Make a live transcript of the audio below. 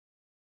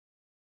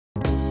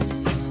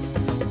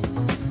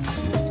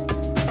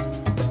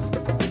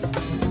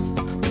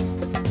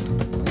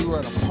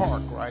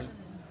park, right?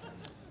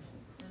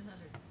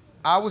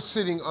 I was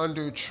sitting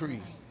under a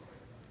tree.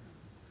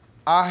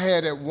 I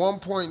had at one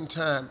point in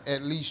time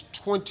at least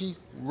 20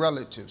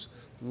 relatives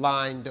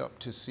lined up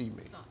to see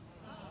me.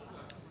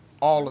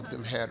 All of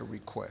them had a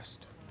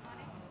request.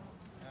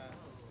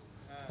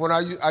 When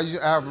I used to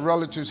have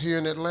relatives here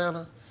in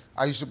Atlanta,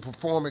 I used to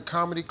perform at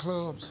comedy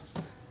clubs.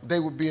 They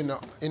would be in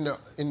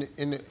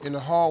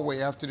the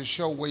hallway after the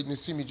show waiting to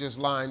see me just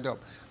lined up.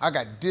 I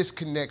got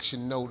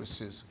disconnection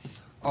notices.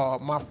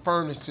 My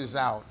furnace is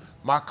out.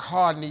 My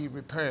car need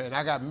repairing.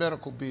 I got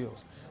medical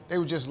bills. They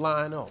would just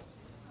line up.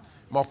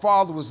 My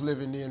father was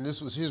living there, and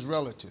this was his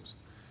relatives.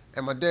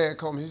 And my dad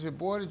called me. He said,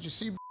 "Boy, did you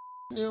see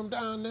them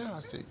down there?" I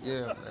said,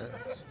 "Yeah, man."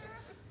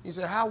 He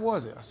said, "How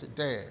was it?" I said,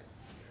 "Dad,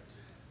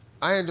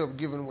 I ended up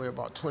giving away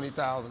about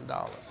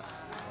 $20,000.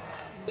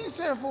 He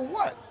said, "For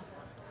what?"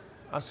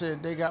 I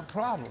said, "They got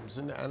problems,"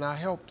 and I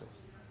helped them.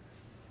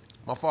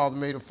 My father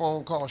made a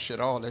phone call, shut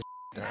all that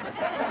down.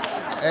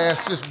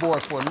 Asked this boy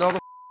for another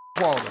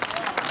quarter,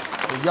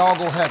 and y'all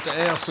gonna have to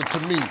answer to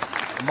me.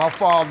 My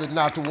father's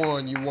not the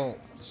one you want.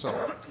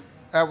 So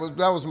that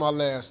was my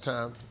last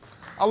time.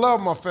 I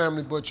love my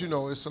family, but you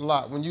know, it's a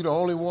lot. When you're the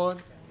only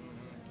one,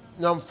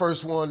 I'm the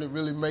first one to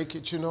really make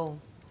it, you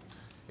know,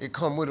 it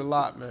come with a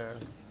lot,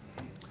 man.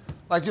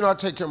 Like, you know, I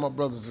take care of my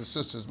brothers and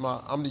sisters.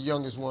 I'm the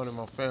youngest one in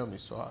my family,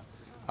 so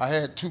I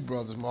had two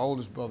brothers. My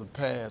oldest brother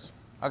passed.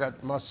 I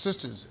got my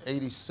sister's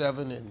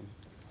 87 and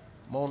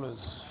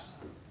Mona's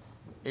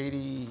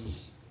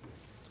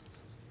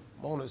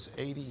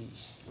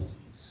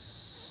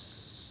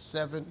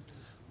 87.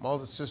 My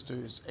other sister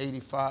is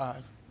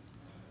 85.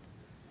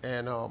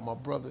 And my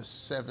brother's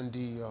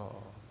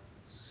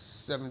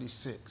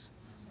 76.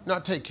 And I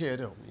take care of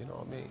them, you know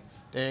what I mean?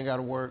 They ain't got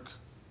to work.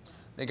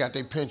 They got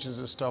their pensions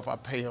and stuff. I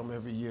pay them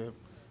every year.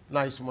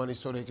 Nice money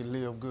so they can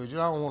live good. You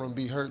know, I don't want them to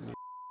be hurting.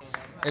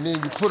 And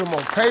then you put them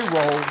on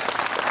payroll,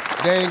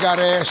 they ain't got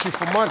to ask you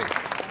for money.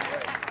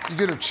 You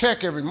get a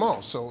check every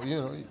month, so, you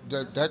know,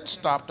 that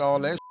stopped all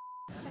that.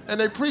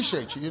 And they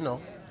appreciate you, you know.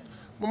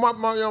 But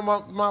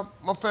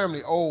my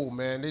family old,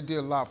 man. They did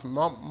a lot for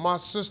me. My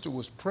sister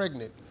was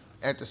pregnant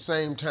at the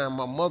same time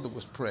my mother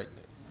was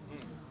pregnant.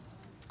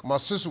 My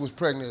sister was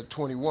pregnant at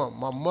 21.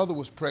 My mother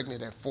was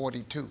pregnant at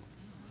 42.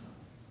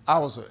 I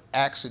was an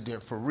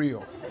accident for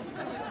real.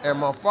 And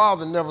my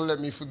father never let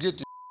me forget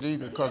this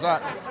either, because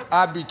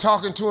I'd be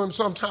talking to him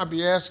sometimes,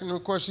 be asking him a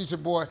question. He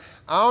said, "Boy,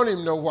 I don't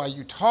even know why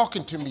you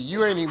talking to me.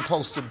 You ain't even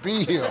supposed to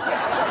be here."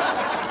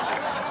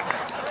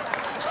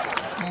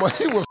 But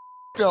he was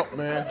up,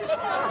 man.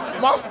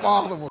 My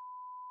father was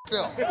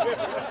up.